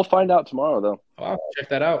we'll find out tomorrow, though. I'll have to check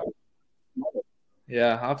that out.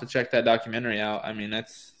 Yeah, I'll have to check that documentary out. I mean, that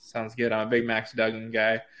sounds good. I'm a big Max Duggan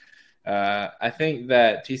guy. I think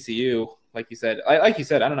that TCU, like you said, I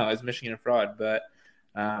don't know, is Michigan a fraud, but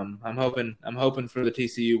I'm hoping for the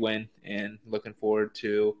TCU win and looking forward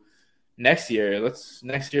to next year.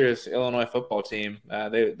 Next year's Illinois football team.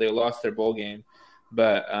 They lost their bowl game,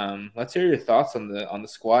 but let's hear your thoughts on the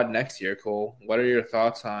squad next year, Cole. What are your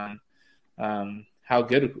thoughts on how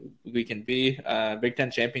good we can be? Big Ten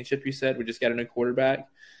championship, you said. We just got a new quarterback.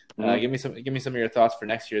 Give me some of your thoughts for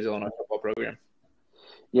next year's Illinois football program.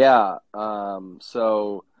 Yeah.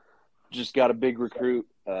 So just got a big recruit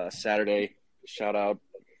Saturday. Shout out.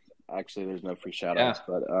 Actually, there's no free shout outs,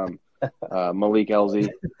 but Malik Elzy.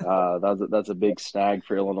 That's a big snag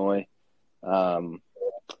for Illinois.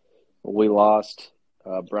 We lost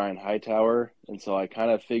Brian Hightower, and so I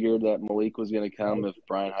kind of figured that Malik was going to come if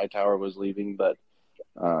Brian Hightower was leaving, but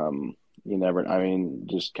you never. I mean,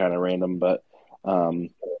 just kind of random. But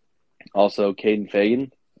also Caden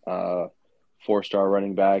Fagan, 4-star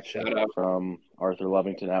running back from Arthur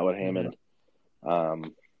Lovington, Atwood Hammond.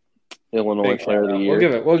 Illinois Player of the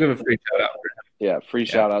Year. We'll give a free shout out for him. Yeah,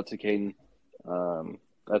 shout out to Caden.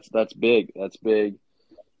 That's big. That's big.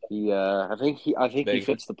 I think he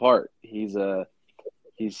fits the part. He's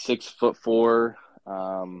 6'4".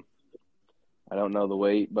 I don't know the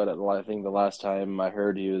weight, but I think the last time I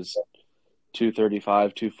heard he was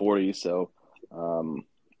 235, 240. So, kind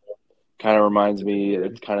of reminds me.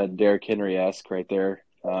 It's kind of Derrick Henry-esque right there.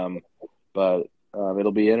 But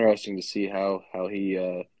it'll be interesting to see how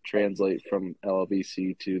he translates from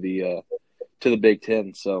LLVC to the Big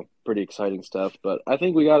Ten. So pretty exciting stuff. But I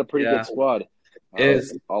think we got a pretty good squad. A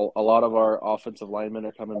lot of our offensive linemen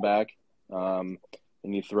are coming back. And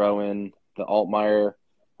you throw in the Altmaier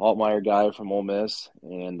guy from Ole Miss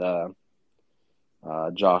and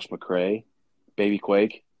Josh McCray, Baby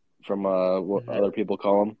Quake from what other people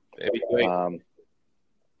call him. Baby Quake.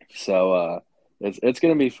 So it's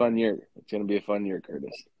going to be a fun year. It's going to be a fun year,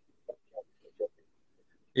 Curtis.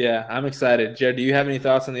 Yeah, I'm excited. Jared, do you have any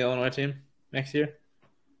thoughts on the Illinois team next year?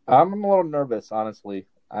 I'm a little nervous, honestly.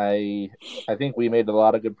 I think we made a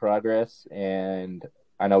lot of good progress, and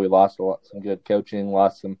I know we lost some good coaching,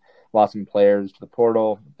 lost some players to the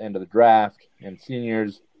portal and to the draft and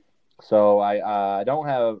seniors. So I don't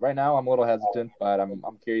have right now. I'm a little hesitant, but I'm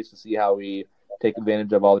curious to see how we take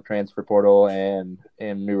advantage of all the transfer portal and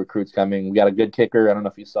new recruits coming. We got a good kicker. I don't know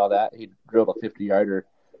if you saw that. He drilled a 50-yarder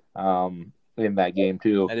in that game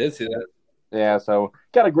too. I did see that. Yeah, so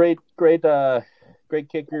got a great kicker,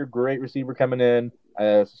 great receiver coming in,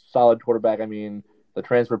 a solid quarterback. I mean, the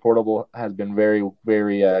transfer portal has been very,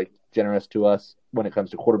 very generous to us when it comes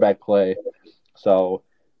to quarterback play. So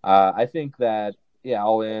I think that,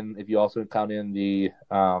 all in, if you also count in the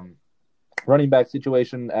running back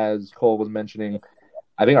situation, as Cole was mentioning,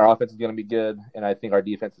 I think our offense is going to be good, and I think our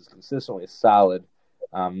defense is consistently solid,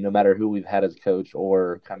 no matter who we've had as coach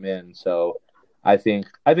or come in. So I think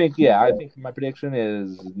my prediction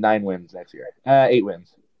is 9 wins next year. 8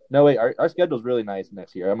 wins. No, wait, our schedule's really nice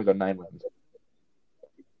next year. I'm going to go 9 wins.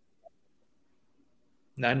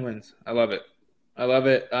 9 wins. I love it.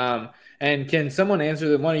 And can someone answer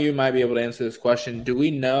that? One of you might be able to answer this question. Do we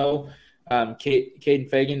know Caden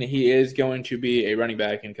Fagan, he is going to be a running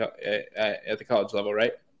back at the college level,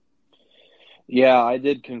 right? Yeah, I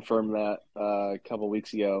did confirm that a couple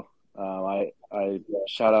weeks ago. I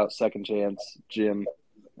shout out Second Chance Jim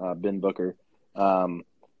Ben Booker. Shout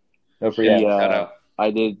out. I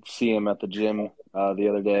did see him at the gym the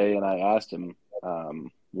other day, and I asked him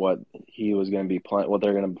what he was going to be what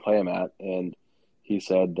they're going to play him at, and he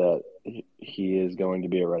said that he is going to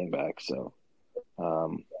be a running back. So,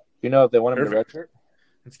 you know, if they want him to redshirt,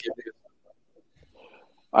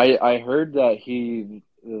 I heard that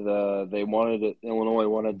Illinois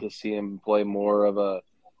wanted to see him play more of a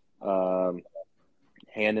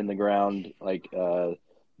hand in the ground, like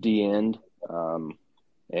D end,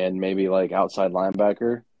 and maybe like outside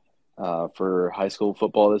linebacker. for high school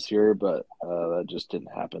football this year, but that just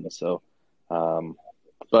didn't happen. So,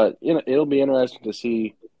 but it'll be interesting to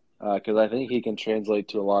see because I think he can translate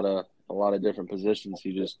to a lot of different positions.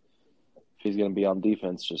 If he's going to be on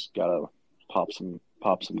defense, just gotta pop some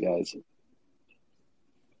guys.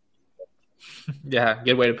 Yeah,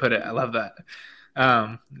 good way to put it. I love that.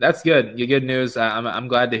 That's good. Your good news. I'm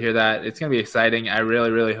glad to hear that. It's gonna be exciting. I really,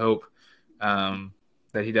 really hope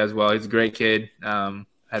that he does well. He's a great kid.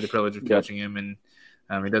 Had the privilege of coaching him, and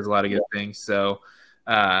he does a lot of good things. So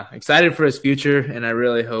excited for his future, and I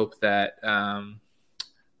really hope that I'll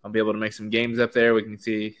be able to make some games up there. We can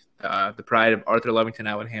see the pride of Arthur Lovington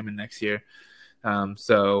out with Hammond next year.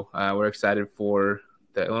 So we're excited for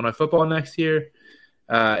the Illinois football next year.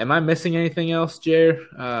 Am I missing anything else,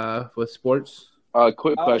 Jer, with sports?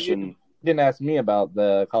 Quick question. You didn't ask me about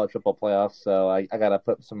the college football playoffs, so I got to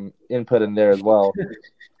put some input in there as well.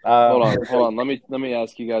 Hold on. Let me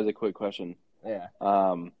ask you guys a quick question. Yeah.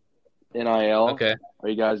 NIL. Okay. Are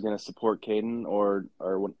you guys going to support Caden or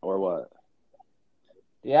what?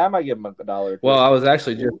 Yeah, I might give him $1. Well, I was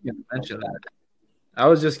actually just going to mention that. I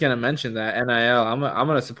was just going to mention that NIL. I'm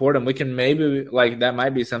going to support him. We can maybe that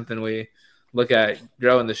might be something we look at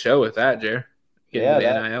growing the show with that, Jer. Getting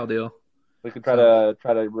the NIL deal. We could try to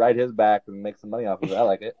ride his back and make some money off of it. I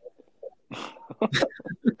like it.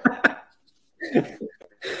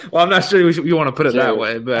 Well, I'm not sure you want to put it that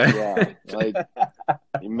way, but yeah,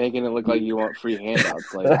 you're making it look like you want free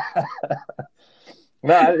handouts.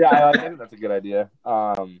 No, I think that's a good idea.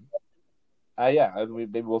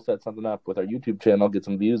 Maybe we'll set something up with our YouTube channel, get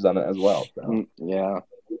some views on it as well. So. Yeah,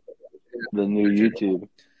 the new YouTube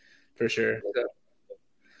for sure.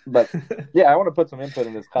 But I want to put some input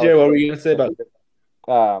in this. Jay, what were you going to say about?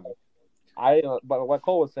 But what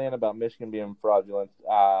Cole was saying about Michigan being fraudulent,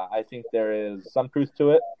 I think there is some truth to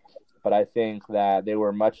it. But I think that they were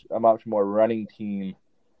a much more running team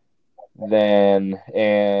and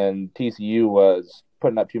TCU was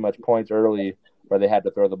putting up too much points early where they had to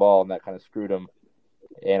throw the ball, and that kind of screwed them.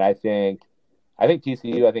 And I think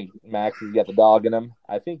TCU, I think Max has got the dog in him.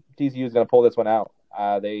 I think TCU is going to pull this one out.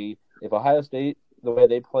 If Ohio State, the way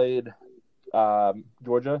they played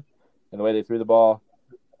Georgia and the way they threw the ball,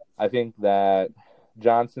 I think that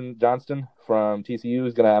Johnston from TCU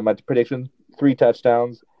is going to have my prediction, 3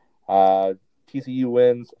 touchdowns. TCU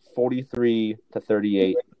wins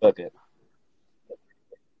 43-38. Look it.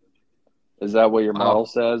 Is that what your model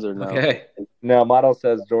says or no? Okay. No, model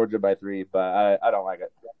says Georgia by 3, but I don't like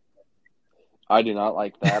it. I do not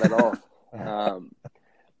like that at all.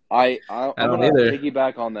 I'm going to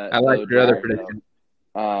piggyback on that. I like your other prediction.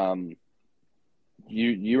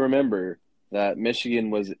 You remember that Michigan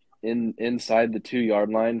was inside the 2-yard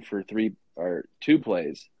line for 2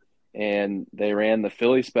 plays, and they ran the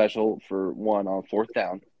Philly special for 1 on 4th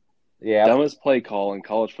down. Yeah, dumbest play call in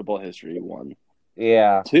college football history. 1.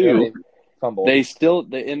 Yeah. 2. Fumbled.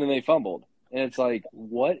 And then they fumbled, and it's like,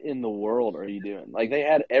 what in the world are you doing? They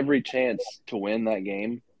had every chance to win that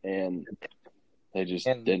game, and they just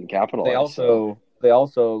didn't capitalize. They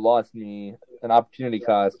also lost me an opportunity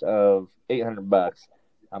cost of $800.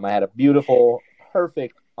 I had a beautiful,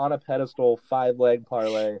 perfect, on a pedestal 5-leg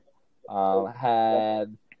parlay.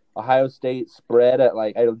 Had Ohio State spread at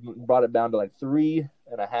I brought it down to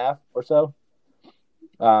 3.5 or so.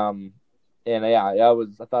 I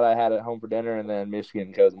thought I had it home for dinner, and then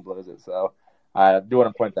Michigan goes and blows it. So I do want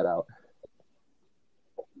to point that out.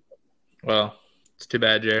 Well, it's too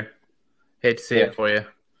bad, Jer. Hate to see it for you.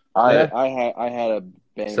 I had a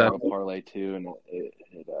bang on a parlay too, and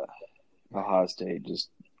Ohio State just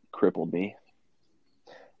crippled me.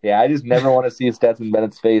 Yeah, I just never want to see Stetson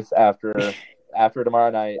Bennett's face after tomorrow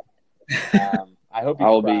night. I hope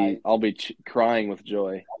I'll be crying with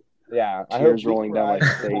joy. Yeah, tears rolling down my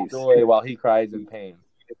face joy while he cries in pain.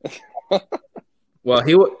 Well,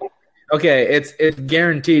 okay. It's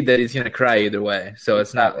guaranteed that he's gonna cry either way. So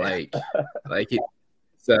it's not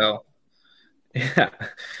so. Yeah,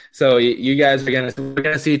 so you guys are gonna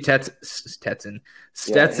see Stetson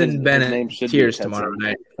Bennett tears tomorrow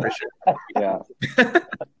night for sure. Yeah,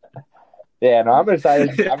 yeah. No, I'm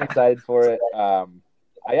excited. I'm excited for it.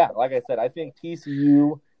 Like I said, I think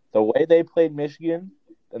TCU, the way they played Michigan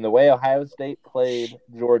and the way Ohio State played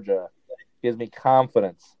Georgia, gives me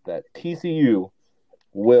confidence that TCU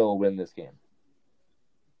will win this game.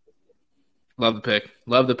 Love the pick.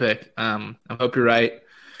 I hope you're right.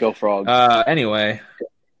 Go Frogs. Anyway,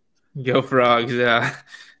 go Frogs. Yeah.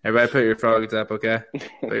 Everybody put your frogs up, okay?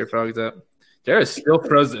 Put your frogs up. Jared's still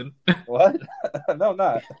frozen. What? No, I'm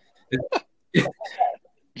not.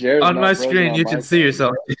 On my screen, you can see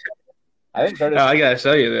yourself. I think I got to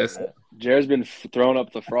show you this. Jared's been throwing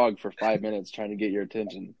up the frog for 5 minutes trying to get your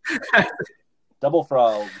attention. Double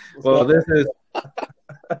frogs. Well, this is.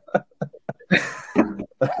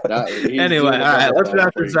 Anyway, all right, let's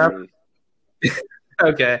wrap this up.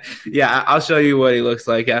 Okay, yeah, I'll show you what he looks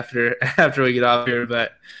like after we get off here.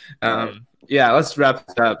 But yeah, let's wrap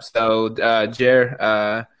this up. So,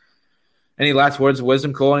 Jer, any last words of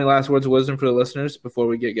wisdom? Cole, any last words of wisdom for the listeners before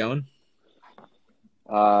we get going?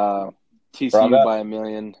 TCU by a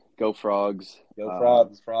million. Go Frogs. Go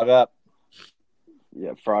Frogs. Frog up.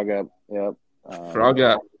 Yeah, frog up. Yep. Frog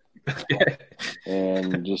up.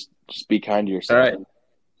 And just be kind to yourself. All right.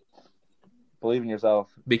 Believe in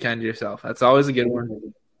yourself. Be kind to yourself. That's always a good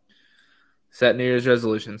one. Set New Year's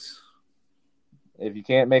resolutions. If you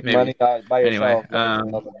can't make money by yourself, anyway,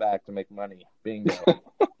 come back to make money. Bingo.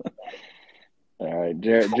 All right,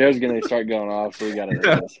 Jared's gonna start going off, so we got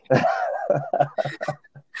to.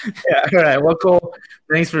 Yeah. All right. Well, Cole,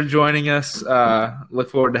 thanks for joining us.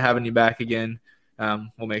 Look forward to having you back again.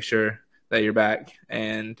 We'll make sure that you're back.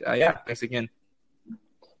 And yeah, thanks again.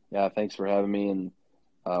 Yeah, thanks for having me, and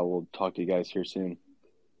we'll talk to you guys here soon.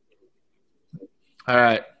 All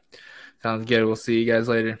right. Sounds good. We'll see you guys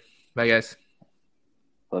later. Bye, guys.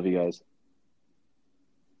 Love you guys.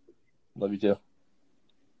 Love you too.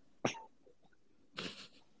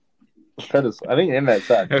 I think the internet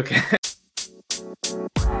sucks. Okay.